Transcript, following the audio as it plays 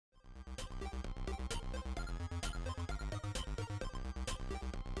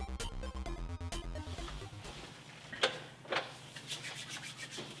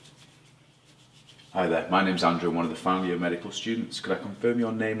Hi there, my name's Andrew, I'm one of the final year medical students. Could I confirm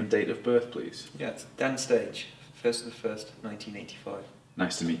your name and date of birth, please? Yeah, it's Dan Stage, 1st of the 1st, 1985.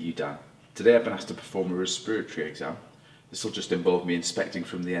 Nice to meet you, Dan. Today I've been asked to perform a respiratory exam. This will just involve me inspecting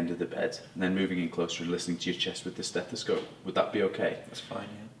from the end of the bed and then moving in closer and listening to your chest with the stethoscope. Would that be okay? That's fine,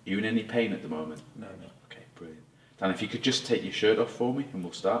 yeah. Are you in any pain at the moment? No. Okay, brilliant. Dan, if you could just take your shirt off for me and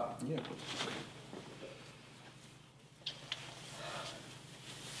we'll start. Yeah.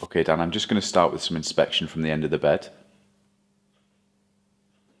 Okay, Dan, I'm just going to start with some inspection from the end of the bed.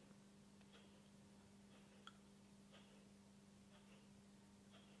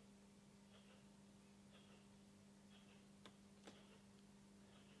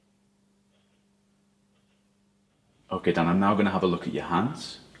 Okay, Dan, I'm now going to have a look at your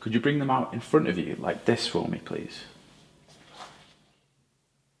hands. Could you bring them out in front of you like this for me, please?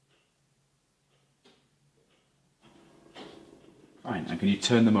 Fine, and can you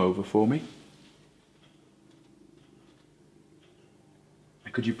turn them over for me?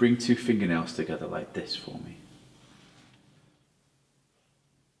 And could you bring two fingernails together like this for me?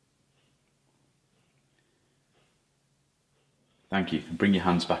 Thank you. And bring your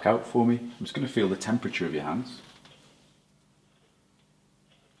hands back out for me. I'm just going to feel the temperature of your hands.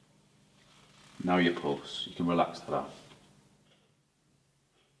 Now your pulse. You can relax that out.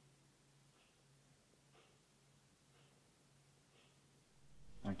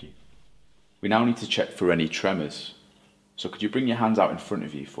 Thank you. We now need to check for any tremors. So could you bring your hands out in front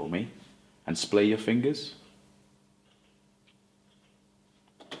of you for me and splay your fingers?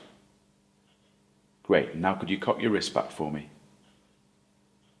 Great. Now could you cock your wrist back for me?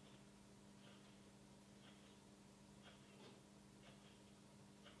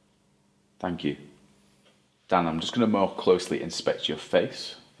 Thank you. Dan, I'm just going to more closely inspect your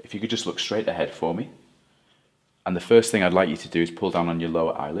face. If you could just look straight ahead for me. And the first thing I'd like you to do is pull down on your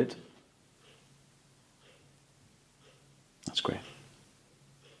lower eyelid. That's great.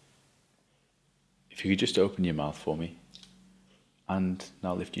 If you could just open your mouth for me. And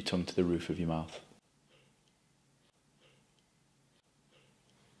now lift your tongue to the roof of your mouth.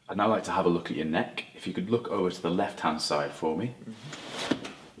 I'd now like to have a look at your neck. If you could look over to the left-hand side for me.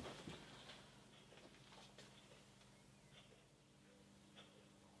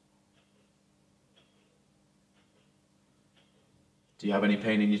 Do you have any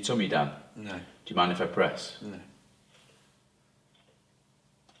pain in your tummy, Dan? No. Do you mind if I press? No.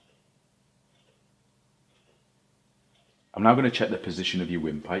 I'm now going to check the position of your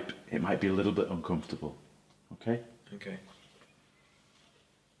windpipe. It might be a little bit uncomfortable. Okay? Okay.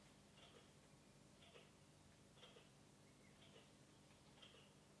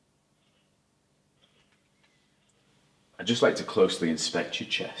 I'd just like to closely inspect your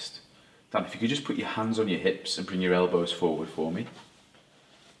chest. Dan, if you could just put your hands on your hips and bring your elbows forward for me.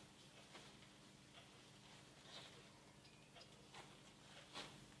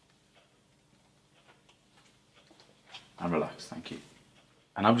 And relax, thank you.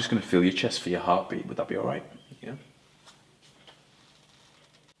 And I'm just going to feel your chest for your heartbeat. Would that be all right? Yeah.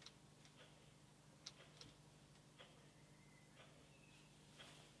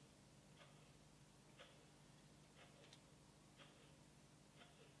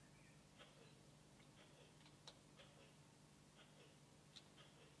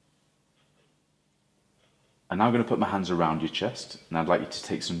 I'm now going to put my hands around your chest and I'd like you to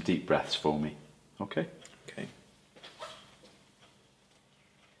take some deep breaths for me. Okay? Okay.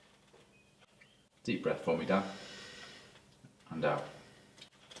 Deep breath for me, Dan. And out.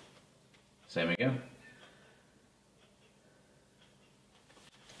 Same again.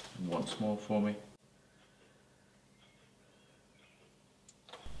 And once more for me.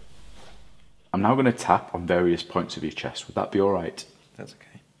 I'm now going to tap on various points of your chest. Would that be all right? That's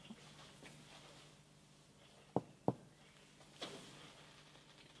okay.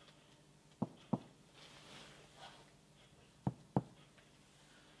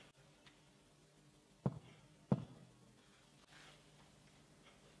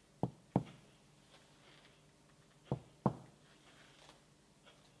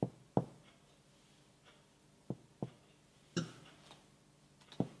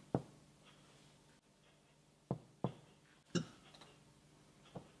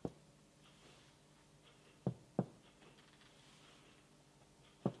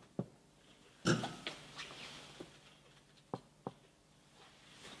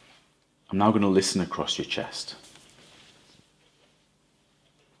 I'm now going to listen across your chest.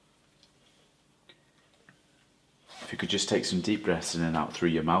 If you could just take some deep breaths in and out through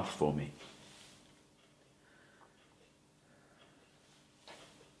your mouth for me.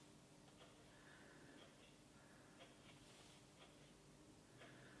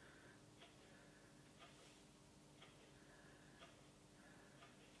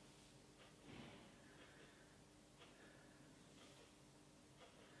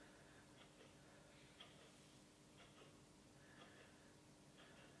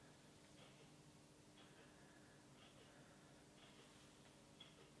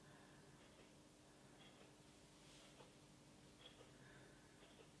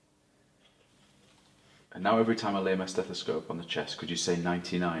 And now every time I lay my stethoscope on the chest, could you say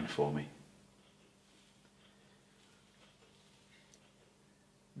 99 for me?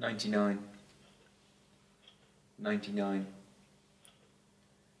 99, 99,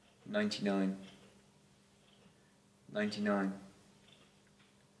 99, 99,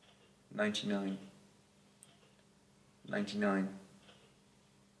 99, 99,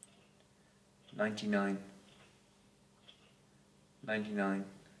 99, 99,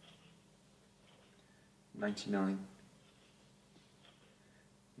 99,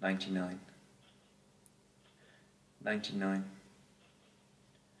 99, 99,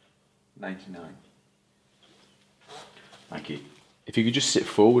 99. Thank you. If you could just sit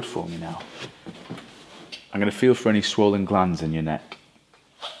forward for me now. I'm going to feel for any swollen glands in your neck.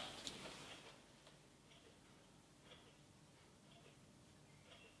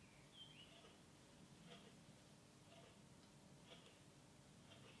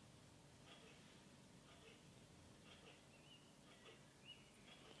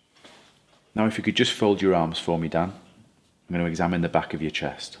 Now if you could just fold your arms for me, Dan. I'm going to examine the back of your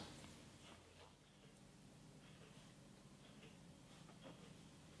chest.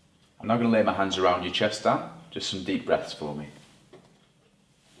 I'm now going to lay my hands around your chest, Dan. Just some deep breaths for me.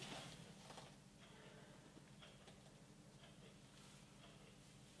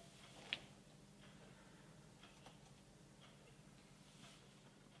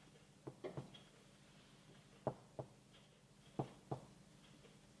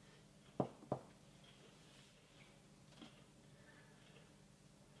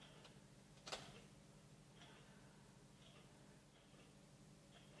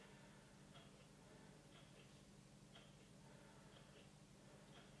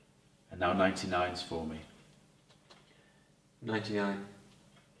 And now 99s for me. 99,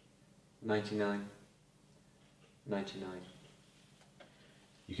 99, 99.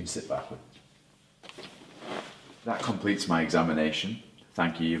 You can sit backward. That completes my examination.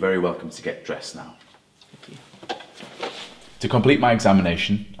 Thank you. You're very welcome to get dressed now. Thank you. To complete my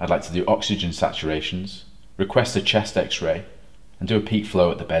examination, I'd like to do oxygen saturations, request a chest x-ray, and do a peak flow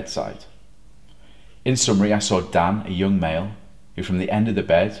at the bedside. In summary, I saw Dan, a young male, who from the end of the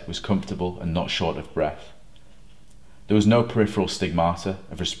bed was comfortable and not short of breath. There was no peripheral stigmata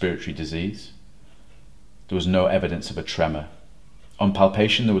of respiratory disease. There was no evidence of a tremor. On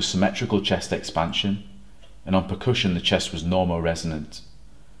palpation, there was symmetrical chest expansion, and on percussion, the chest was normoresonant.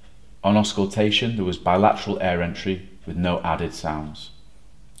 On auscultation, there was bilateral air entry with no added sounds.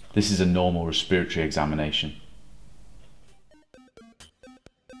 This is a normal respiratory examination.